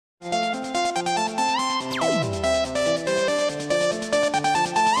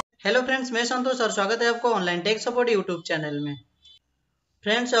Hello friends, मैं संतोष और स्वागत है आपको online tech support YouTube channel में।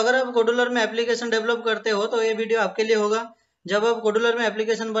 फ्रेंड्स, अगर आप कोडुलर में एप्लीकेशन डेवलप करते हो तो ये वीडियो आपके लिए होगा। जब आप कोडुलर में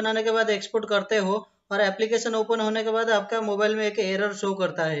एप्लीकेशन बनाने के बाद एक्सपोर्ट करते हो और एप्लीकेशन ओपन होने के बाद आपका मोबाइल में एक एरर शो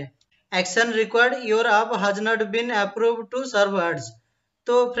करता है, action required, your app has not been approved to serve ads.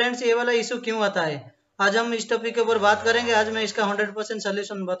 तो फ्रेंड्स, ये वाला इशू क्यों आता है, आज हम इस टॉपिक के ऊपर बात करेंगे। आज मैं इसका 100%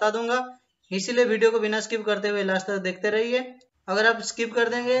 सोल्यूशन बता दूंगा, इसीलिए वीडियो को बिना स्किप करते हुए लास्ट तक देखते रहिए। अगर आप स्किप कर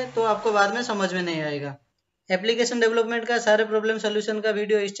देंगे तो आपको बाद में समझ में नहीं आएगा। एप्लीकेशन डेवलपमेंट का सारे प्रॉब्लम सोल्यूशन का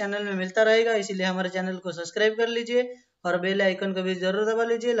वीडियो इस चैनल में मिलता रहेगा, इसीलिए हमारे चैनल को सब्सक्राइब कर लीजिए और बेल आइकन को भी जरूर दबा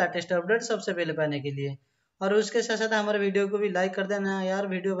लीजिए लेटेस्ट अपडेट सबसे पहले पाने के लिए। और उसके साथ साथ हमारे वीडियो को भी लाइक कर देना यार,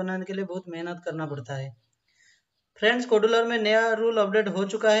 वीडियो बनाने के लिए बहुत मेहनत करना पड़ता है। फ्रेंड्स, कोडुलर में नया रूल अपडेट हो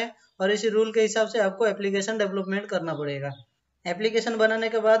चुका है और इसी रूल के हिसाब से आपको एप्लीकेशन डेवलपमेंट करना पड़ेगा। एप्लीकेशन बनाने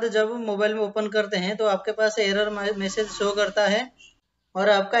के बाद जब मोबाइल में ओपन करते हैं तो आपके पास एरर मैसेज शो करता है और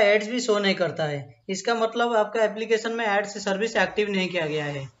आपका एड्स भी शो नहीं करता है। इसका मतलब आपका एप्लीकेशन में एड्स सर्विस एक्टिव नहीं किया गया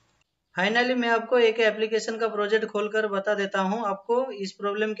है। फाइनली मैं आपको एक एप्लीकेशन का प्रोजेक्ट खोलकर बता देता हूं आपको इस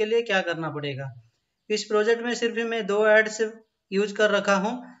प्रॉब्लम के लिए क्या करना पड़ेगा। इस प्रोजेक्ट में सिर्फ मैं 2 एड्स यूज कर रखा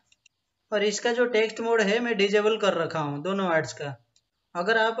हूं और इसका जो टेक्स्ट मोड है मैं डिजेबल कर रखा हूं दोनों एड्स का।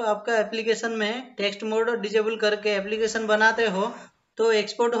 अगर आप आपका एप्लीकेशन में टेक्स्ट मोड डिजेबल करके एप्लीकेशन बनाते हो तो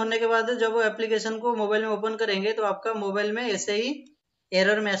एक्सपोर्ट होने के बाद जब वो एप्लीकेशन को मोबाइल में ओपन करेंगे तो आपका मोबाइल में ऐसे ही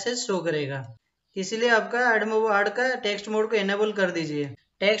एरर मैसेज शो करेगा। इसलिए आपका एडमोब ऐड का टेक्स्ट मोड को एनेबल कर दीजिए।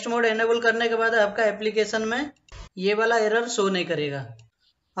 टेक्स्ट मोड एनेबल करने के बाद आपका एप्लीकेशन में ये वाला एरर शो नहीं करेगा।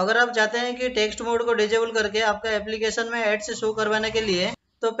 अगर आप चाहते हैं कि टेक्स्ट मोड को डिजेबल करके आपका एप्लीकेशन में एड्स शो करवाने के लिए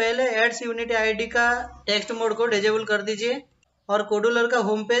तो पहले एड्स यूनिटी आईडी का टेक्स्ट मोड को डिजेबल कर दीजिए और कोडुलर का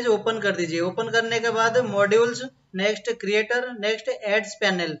होम पेज ओपन कर दीजिए। ओपन करने के बाद modules, next creator, next ads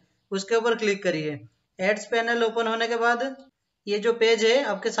panel, उसके ऊपर क्लिक करिए। एड्स पैनल ओपन होने के बाद ये जो पेज है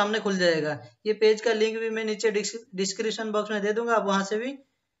आपके सामने खुल जाएगा। ये पेज का लिंक भी मैं नीचे डिस्क्रिप्शन बॉक्स में दे दूंगा, आप वहां से भी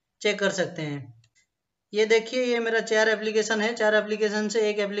चेक कर सकते हैं। ये देखिए, ये मेरा 4 एप्लीकेशन है। 4 एप्लीकेशन से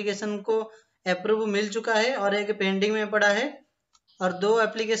एक एप्लीकेशन को अप्रूव मिल चुका है और एक पेंडिंग में पड़ा है और 2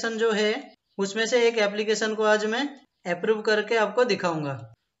 एप्लीकेशन जो है उसमें से एक एप्लीकेशन को आज मैं अप्रूव करके आपको दिखाऊंगा।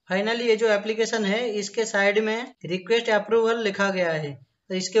 फाइनली ये जो एप्लीकेशन है इसके साइड में रिक्वेस्ट अप्रूवल लिखा गया है,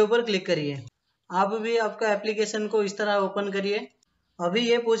 तो इसके ऊपर क्लिक करिए। आप भी आपका एप्लीकेशन को इस तरह ओपन करिए। अभी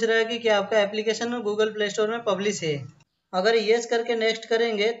ये पूछ रहा है कि क्या आपका एप्लीकेशन गूगल प्ले स्टोर में पब्लिश है। अगर यस करके नेक्स्ट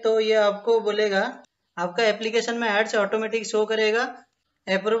करेंगे तो ये आपको बोलेगा आपका एप्लीकेशन में एड्स ऑटोमेटिक शो करेगा,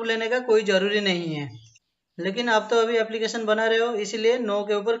 अप्रूव लेने का कोई जरूरी नहीं है। लेकिन आप तो अभी एप्लीकेशन बना रहे हो, इसीलिए नो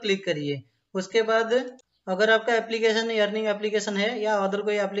के ऊपर क्लिक करिए। उसके बाद अगर आपका एप्लीकेशन अर्निंग एप्लीकेशन है या अदर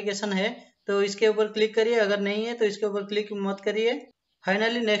कोई एप्लीकेशन है तो इसके ऊपर क्लिक करिए, अगर नहीं है तो इसके ऊपर क्लिक मत करिए।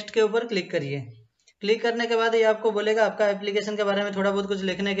 फाइनली नेक्स्ट के ऊपर क्लिक करिए। क्लिक करने के बाद ये आपको बोलेगा आपका एप्लीकेशन के बारे में थोड़ा बहुत कुछ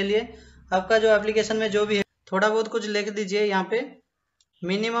लिखने के लिए। आपका जो एप्लीकेशन में जो भी है थोड़ा बहुत कुछ लिख दीजिए। यहाँ पे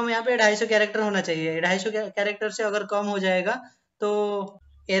मिनिमम यहाँ पे 250 कैरेक्टर होना चाहिए। 250 कैरेक्टर से अगर कम हो जाएगा तो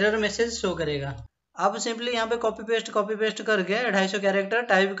एरर मैसेज शो करेगा। आप सिंपली यहाँ पे कॉपी पेस्ट करके 250 कैरेक्टर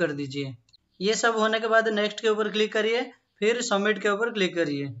टाइप कर दीजिए। ये सब होने के बाद नेक्स्ट के ऊपर क्लिक करिए, फिर सबमिट के ऊपर क्लिक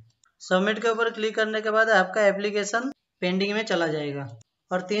करिए। सबमिट के ऊपर क्लिक करने के बाद आपका एप्लीकेशन पेंडिंग में चला जाएगा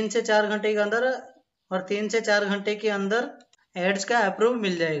और 3 से 4 घंटे के अंदर एड्स का अप्रूव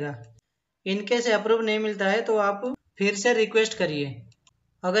मिल जाएगा। इनकेस अप्रूव नहीं मिलता है तो आप फिर से रिक्वेस्ट करिए।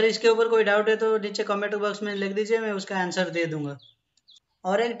 अगर इसके ऊपर कोई डाउट है तो नीचे कमेंट बॉक्स में लिख दीजिए, मैं उसका आंसर दे दूंगा।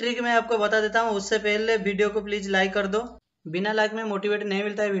 और एक ट्रिक मैं आपको बता देता हूँ, उससे पहले वीडियो को प्लीज लाइक कर दो। बिना लाइक में मोटिवेट नहीं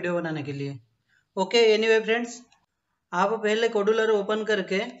मिलता है वीडियो बनाने के लिए। ओके, एनीवे फ्रेंड्स, आप पहले कोडुलर ओपन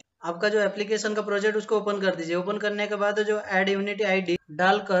करके आपका जो एप्लीकेशन का प्रोजेक्ट उसको ओपन कर दीजिए। ओपन करने के बाद जो ऐड यूनिटी आईडी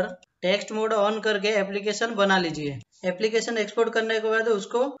डालकर टेक्स्ट मोड ऑन करके एप्लीकेशन बना लीजिए। एप्लीकेशन एक्सपोर्ट करने के बाद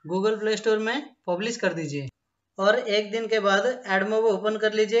उसको गूगल प्ले स्टोर में पब्लिश कर दीजिए और एक दिन के बाद एडमोब ओपन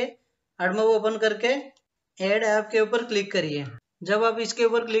कर लीजिए। एडमोब ओपन करके एड ऐप के ऊपर क्लिक करिए। जब आप इसके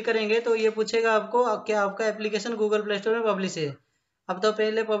ऊपर क्लिक करेंगे तो ये पूछेगा आपको क्या आपका एप्लीकेशन गूगल प्ले स्टोर में पब्लिश है। अब तो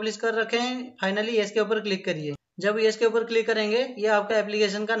पहले पब्लिश कर रखे हैं। फाइनली यस के ऊपर क्लिक करिए। जब यस के ऊपर क्लिक करेंगे ये आपका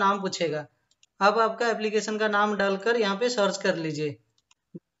एप्लीकेशन का नाम पूछेगा। अब आपका एप्लीकेशन का नाम डालकर यहाँ पे सर्च कर लीजिए।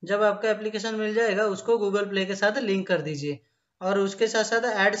 जब आपका एप्लीकेशन मिल जाएगा उसको गूगल प्ले के साथ लिंक कर दीजिए और उसके साथ साथ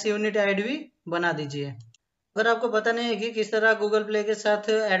एड्स यूनिट आईडी भी बना दीजिए। अगर आपको पता नहीं है कि किस तरह गूगल प्ले के साथ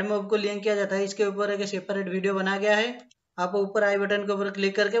एडमोब को लिंक किया जाता है, इसके ऊपर एक सेपरेट वीडियो बनाया गया है। आप ऊपर आई बटन के ऊपर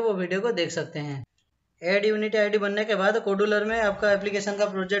क्लिक करके वो वीडियो को देख सकते हैं। एड यूनिटी आईडी बनने के बाद कोडुलर में आपका एप्लीकेशन का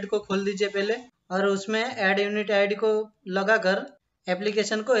प्रोजेक्ट को खोल दीजिए पहले और उसमें एड यूनिटी आईडी को लगाकर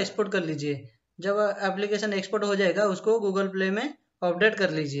एप्लीकेशन को एक्सपोर्ट कर लीजिए। जब एप्लीकेशन एक्सपोर्ट हो जाएगा उसको गूगल प्ले में अपडेट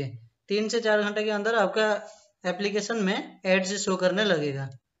कर लीजिए। 3 से 4 घंटे के अंदर आपका एप्लीकेशन में एड्स शो करने लगेगा।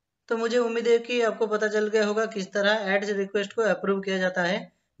 तो मुझे उम्मीद है कि आपको पता चल गया होगा किस तरह एड्स रिक्वेस्ट को अप्रूव किया जाता है।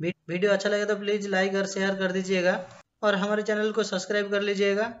 वीडियो अच्छा लगे तो प्लीज़ लाइक और शेयर कर दीजिएगा और हमारे चैनल को सब्सक्राइब कर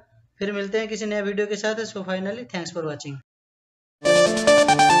लीजिएगा। फिर मिलते हैं किसी नए वीडियो के साथ। So finally thanks for watching.